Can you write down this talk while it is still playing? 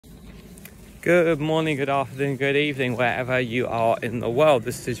Good morning, good afternoon, good evening, wherever you are in the world.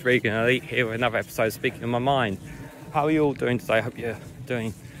 This is Reganelite here with another episode of Speaking of My Mind. How are you all doing today? I hope you're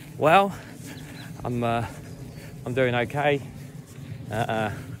doing well. I'm doing okay.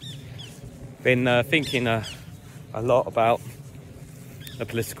 Been thinking a lot about the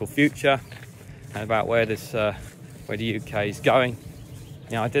political future and about where the UK is going.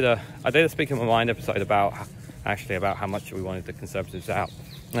 You know, I did a Speaking of My Mind episode about how much we wanted the Conservatives out.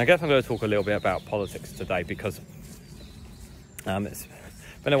 And I guess I'm going to talk a little bit about politics today because it's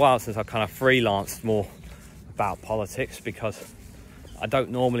been a while since I kind of freelanced more about politics, because I don't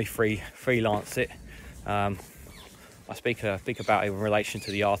normally freelance it. I speak about it in relation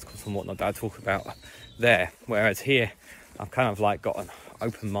to the articles and whatnot that I talk about there, whereas here I've kind of like got an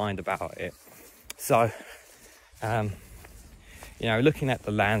open mind about it. So, you know, looking at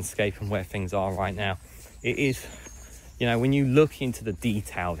the landscape and where things are right now, it is, you know, when you look into the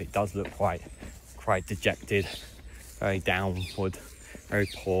details, it does look quite dejected, very downward, very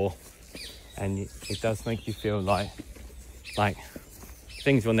poor, and it does make you feel like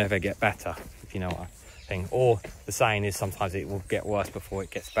things will never get better, if you know what I think. Or the saying is, sometimes it will get worse before it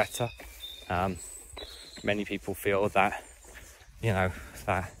gets better. Many people feel that, you know,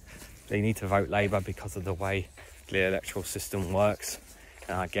 that they need to vote Labour because of the way the electoral system works,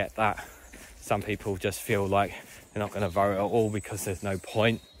 and I get that. Some people just feel like they're not going to vote at all because there's no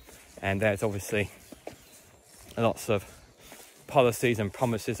point, and there's obviously lots of policies and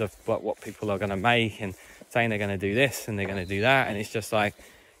promises of what people are going to make, and saying they're going to do this and they're going to do that, and it's just like,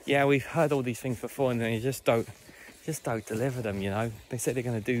 yeah, we've heard all these things before, and then you just don't deliver them. You know, they say they're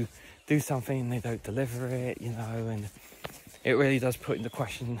going to do something and they don't deliver it, you know, and it really does put into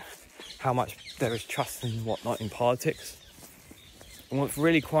question how much there is trust and whatnot in politics. And what's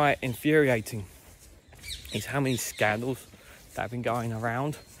really quite infuriating is how many scandals that have been going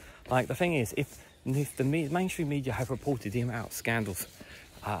around. Like, the thing is, if the mainstream media have reported the amount of scandals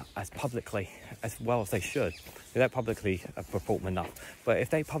as publicly as well as they should, they don't publicly report them enough, but if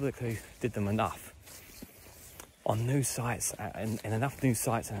they publicly did them enough on news sites and enough news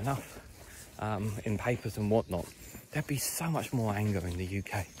sites and enough in papers and whatnot, there'd be so much more anger in the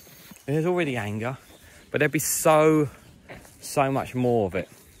UK. There's already anger, but there'd be so much more of it.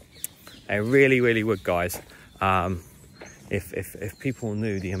 It really would, guys. If people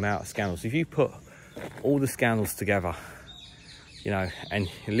knew the amount of scandals, if you put all the scandals together, you know, and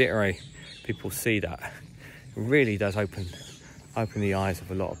literally people see that, it really does open the eyes of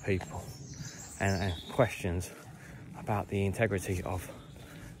a lot of people, and questions about the integrity of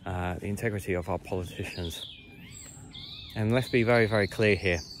our politicians. And let's be very clear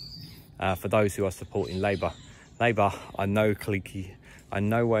here. For those who are supporting Labour are no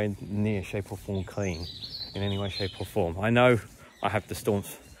way near, shape or form clean in any way, shape or form. I know I have the staunch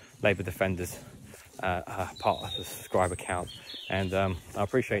Labour defenders part of the subscriber account, and I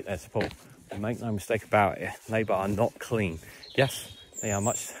appreciate their support. But make no mistake about it, Labour are not clean. Yes, they are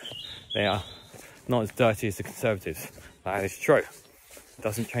not as dirty as the Conservatives. That is true. It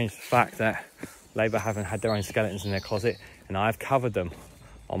doesn't change the fact that Labour haven't had their own skeletons in their closet, and I've covered them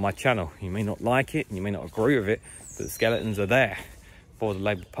on my channel. You may not like it and you may not agree with it, but the skeletons are there for the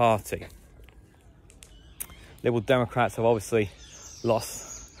Labour Party. Liberal Democrats have obviously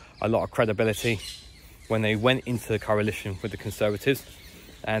lost a lot of credibility when they went into the coalition with the Conservatives,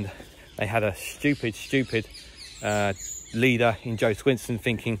 and they had a stupid leader in Joe Swinson,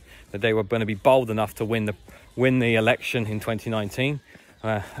 thinking that they were going to be bold enough to win the election in 2019,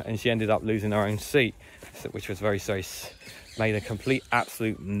 and she ended up losing her own seat, which was made a complete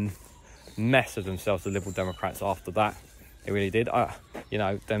absolute mess of themselves, the Liberal Democrats, after that. They really did. You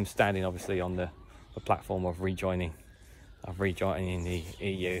know, them standing obviously on the platform of rejoining the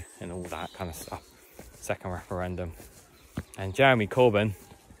EU and all that kind of stuff, second referendum. And Jeremy Corbyn,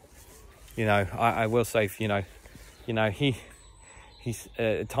 you know, I will say, you know, he's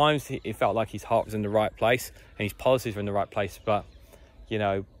at times it felt like his heart was in the right place and his policies were in the right place, but you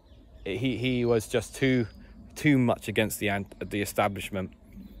know, he was just too much against the establishment,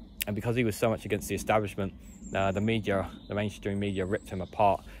 and because he was so much against the establishment, the mainstream media ripped him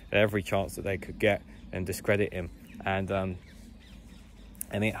apart at every chance that they could get and discredit him, and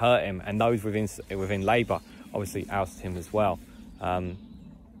it hurt him. And those within Labour obviously ousted him as well. And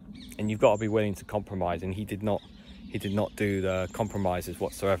you've got to be willing to compromise, and he did not do the compromises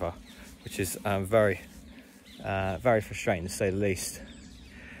whatsoever, which is very frustrating to say the least.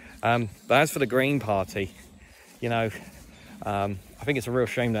 But as for the Green Party, you know, I think it's a real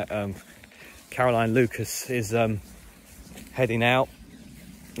shame that Caroline Lucas is heading out.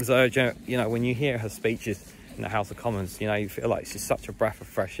 So, you know, when you hear her speeches in the House of Commons, you know, you feel like she's such a breath of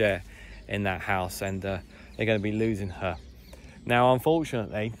fresh air, in that house, and they're going to be losing her. Now,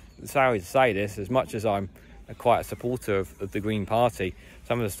 unfortunately, sorry to say this, as much as I'm quite a supporter of the Green Party,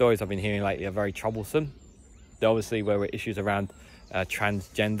 some of the stories I've been hearing lately are very troublesome. Obviously, there were issues around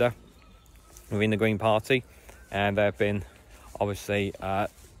transgender within the Green Party, and there have been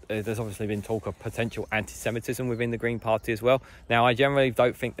there's obviously been talk of potential anti-Semitism within the Green Party as well. Now, I generally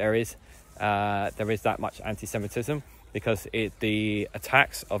don't think there is that much anti-Semitism, because the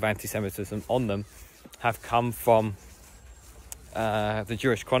attacks of anti-Semitism on them have come from the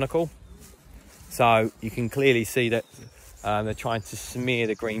Jewish Chronicle. So you can clearly see that they're trying to smear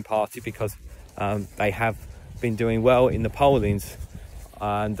the Green Party because they have been doing well in the pollings,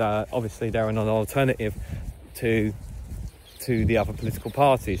 and obviously they're an alternative to the other political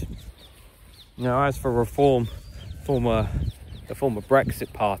parties. Now, as for the former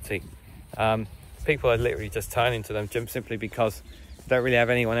Brexit Party, people are literally just turning to them simply because they don't really have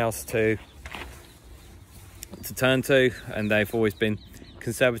anyone else to turn to, and they've always been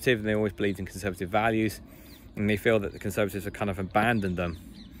conservative, and they always believed in conservative values, and they feel that the Conservatives have kind of abandoned them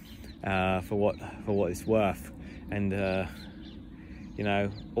for what it's worth. And you know,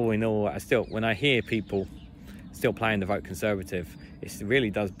 all in all, when I hear people still planning to vote Conservative, it really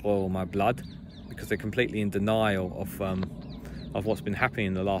does boil my blood, because they're completely in denial of what's been happening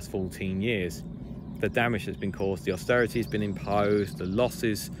in the last 14 years. The damage that's been caused, the austerity has been imposed, the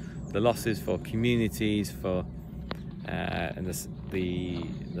losses for communities, and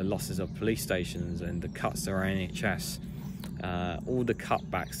the losses of police stations, and the cuts to our NHS, all the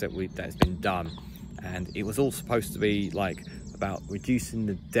cutbacks that's been done. And it was all supposed to be like about reducing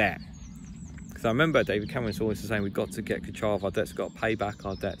the debt. Because I remember David Cameron's always saying we've got to get control of our debts, we've got to pay back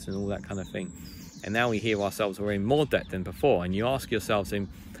our debts and all that kind of thing. And now we hear ourselves we're in more debt than before. And you ask yourselves,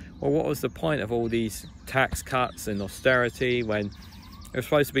 well, what was the point of all these tax cuts and austerity when we're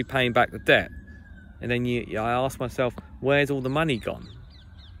supposed to be paying back the debt? And then I ask myself, where's all the money gone?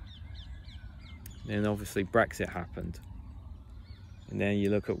 And obviously Brexit happened. And then you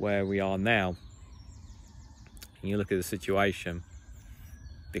look at where we are now, and you look at the situation,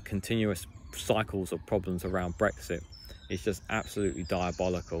 the continuous cycles of problems around Brexit is just absolutely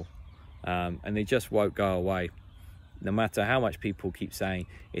diabolical, and they just won't go away. No matter how much people keep saying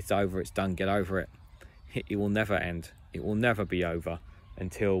it's over, it's done, get over it, it will never end. It will never be over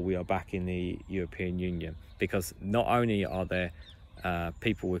until we are back in the European Union, because not only are there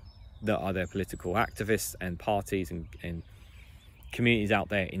people that are there political activists and parties and communities out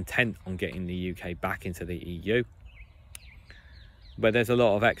there intent on getting the UK back into the EU, but there's a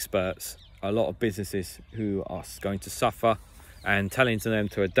lot of experts, a lot of businesses who are going to suffer, and telling them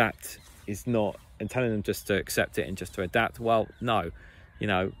to adapt is not, and telling them just to accept it and just to adapt, well, no. You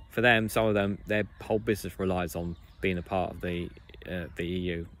know, for them, some of them, their whole business relies on being a part of the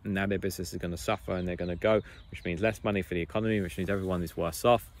EU, and now their business is going to suffer and they're going to go, which means less money for the economy, which means everyone is worse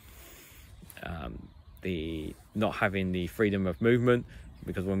off. The not having the freedom of movement,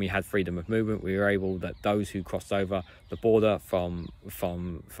 because when we had freedom of movement, we were able, that those who crossed over the border from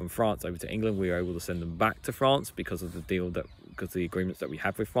France over to England, we were able to send them back to France because of the because of the agreements that we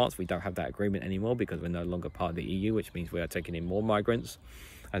have with France. We don't have that agreement anymore because we're no longer part of the EU, which means we are taking in more migrants.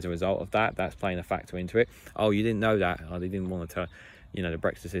 As a result of that, that's playing a factor into it. Oh, you didn't know that? Oh, they didn't want to tell, you know, the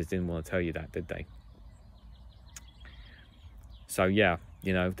Brexiteers didn't want to tell you that, did they? So yeah,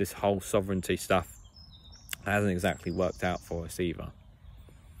 you know, this whole sovereignty stuff hasn't exactly worked out for us either.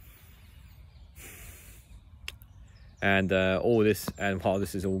 And all this, and while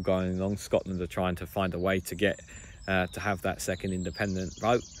this is all going along, Scotland are trying to find a way to get to have that second independent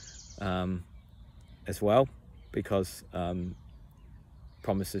vote as well, because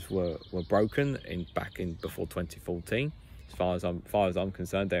promises were broken back in before 2014. As far as I'm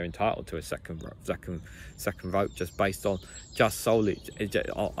concerned, they're entitled to a second vote, just solely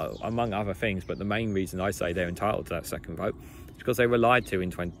among other things. But the main reason I say they're entitled to that second vote is because they were lied to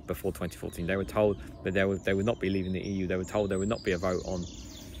before 2014. They were told that they would not be leaving the EU. They were told there would not be a vote on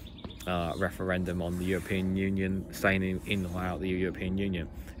referendum on the European Union, staying in or out the European Union.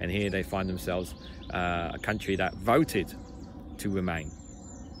 And here they find themselves a country that voted to remain,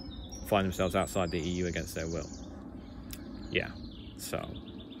 find themselves outside the EU against their will. Yeah, so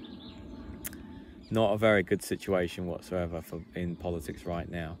not a very good situation whatsoever in politics right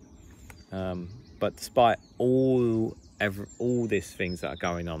now. But despite all these things that are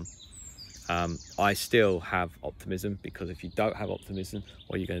going on, I still have optimism, because if you don't have optimism,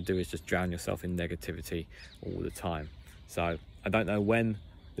 what you're going to do is just drown yourself in negativity all the time. So I don't know when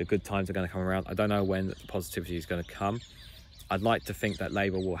the good times are going to come around. I don't know when the positivity is going to come. I'd like to think that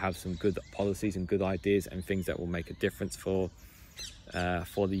Labour will have some good policies and good ideas and things that will make a difference for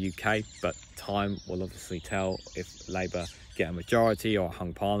for the UK, but time will obviously tell if Labour get a majority or a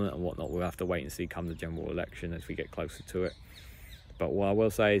hung parliament and whatnot. We'll have to wait and see come the general election as we get closer to it. But what I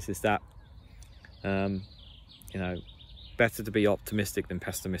will say is that you know, better to be optimistic than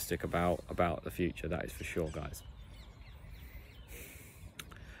pessimistic about the future. That is for sure, guys.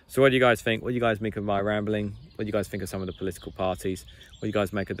 So what do you guys think? What do you guys make of my rambling? What do you guys think of some of the political parties? What do you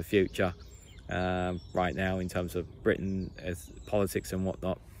guys make of the future right now in terms of Britain as politics and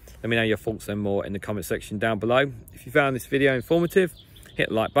whatnot? Let me know your thoughts and more in the comment section down below. If you found this video informative, hit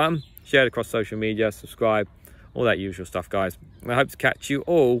the like button, share it across social media, subscribe, all that usual stuff, guys. And I hope to catch you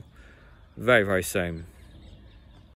all very, very soon.